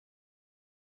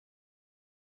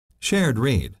Shared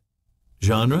read.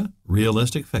 Genre,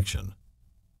 realistic fiction.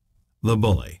 The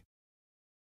Bully.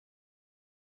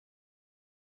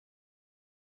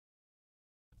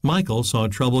 Michael saw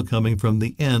trouble coming from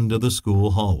the end of the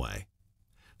school hallway.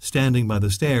 Standing by the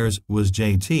stairs was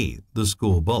J.T., the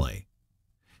school bully.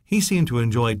 He seemed to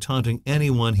enjoy taunting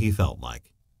anyone he felt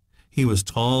like. He was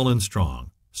tall and strong,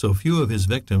 so few of his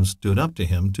victims stood up to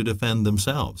him to defend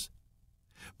themselves.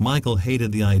 Michael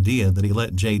hated the idea that he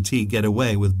let J.T. get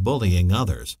away with bullying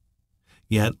others.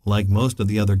 Yet, like most of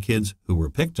the other kids who were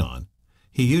picked on,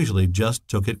 he usually just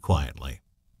took it quietly.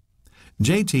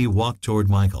 J.T. walked toward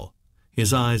Michael,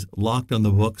 his eyes locked on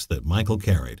the books that Michael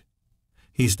carried.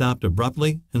 He stopped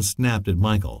abruptly and snapped at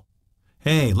Michael.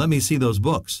 "Hey, let me see those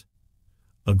books."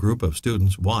 A group of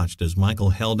students watched as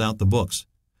Michael held out the books,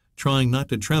 trying not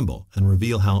to tremble and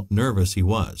reveal how nervous he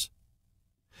was.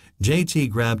 J.T.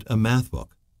 grabbed a math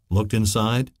book, looked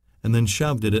inside, and then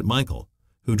shoved it at Michael,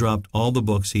 who dropped all the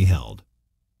books he held.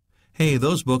 "Hey,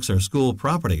 those books are school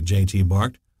property," J.T.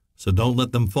 barked, "so don't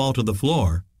let them fall to the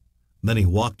floor." Then he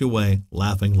walked away,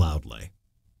 laughing loudly.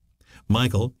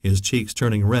 Michael, his cheeks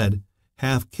turning red,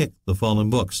 half-kicked the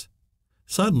fallen books.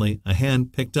 Suddenly, a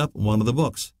hand picked up one of the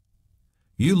books.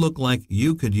 "You look like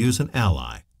you could use an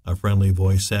ally," a friendly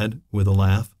voice said, with a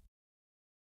laugh.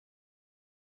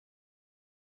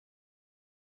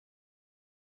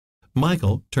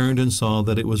 Michael turned and saw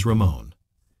that it was Ramon.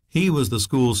 He was the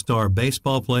school's star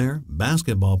baseball player,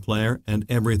 basketball player, and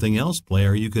everything else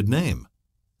player you could name.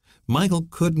 Michael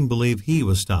couldn't believe he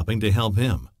was stopping to help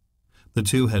him. The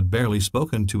two had barely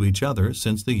spoken to each other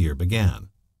since the year began.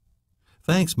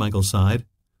 "Thanks," Michael sighed.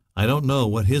 "I don't know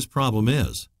what his problem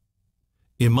is."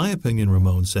 "In my opinion,"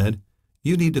 Ramon said,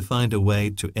 "you need to find a way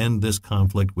to end this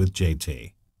conflict with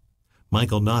J.T."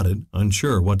 Michael nodded,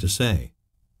 unsure what to say.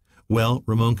 "Well,"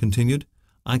 Ramon continued,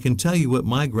 "I can tell you what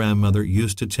my grandmother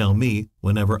used to tell me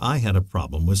whenever I had a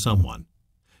problem with someone.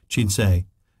 She'd say,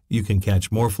 'You can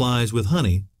catch more flies with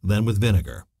honey than with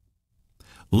vinegar.'"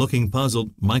 Looking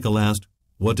puzzled, Michael asked,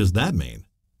 "What does that mean?"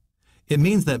 "It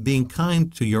means that being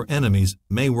kind to your enemies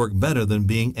may work better than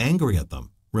being angry at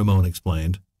them," Ramon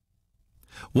explained.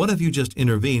 "What if you just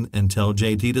intervene and tell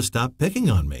J.T. to stop picking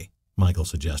on me?" Michael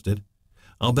suggested.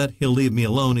 "I'll bet he'll leave me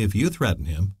alone if you threaten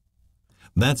him."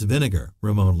 "That's vinegar,"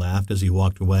 Ramon laughed as he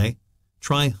walked away.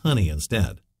 "Try honey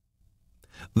instead."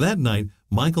 That night,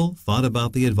 Michael thought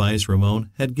about the advice Ramon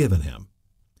had given him.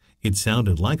 It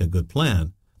sounded like a good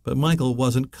plan, but Michael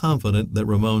wasn't confident that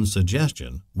Ramon's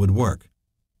suggestion would work.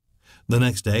 The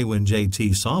next day, when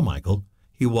J.T. saw Michael,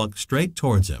 he walked straight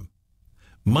towards him.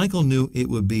 Michael knew it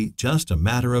would be just a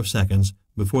matter of seconds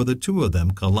before the two of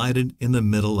them collided in the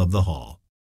middle of the hall.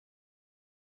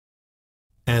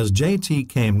 As J.T.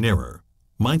 came nearer,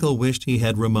 Michael wished he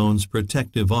had Ramon's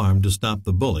protective arm to stop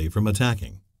the bully from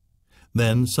attacking.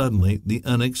 Then, suddenly, the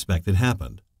unexpected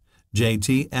happened.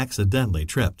 J.T. accidentally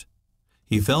tripped.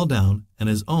 He fell down, and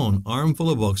his own armful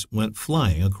of books went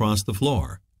flying across the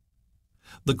floor.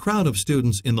 The crowd of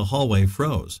students in the hallway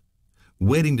froze,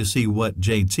 waiting to see what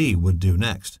J.T. would do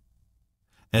next.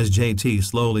 As J.T.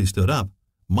 slowly stood up,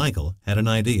 Michael had an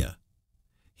idea.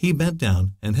 He bent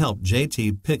down and helped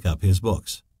J.T. pick up his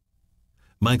books.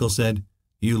 Michael said,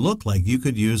 "You look like you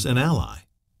could use an ally."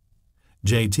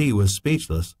 J.T. was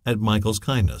speechless at Michael's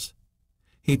kindness.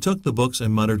 He took the books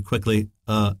and muttered quickly,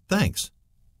 "Thanks."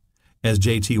 As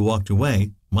J.T. walked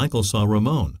away, Michael saw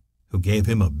Ramon, who gave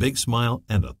him a big smile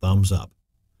and a thumbs up.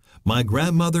 "My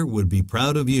grandmother would be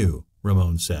proud of you,"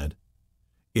 Ramon said.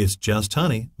 "It's just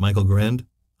honey," Michael grinned.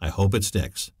 "I hope it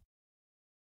sticks."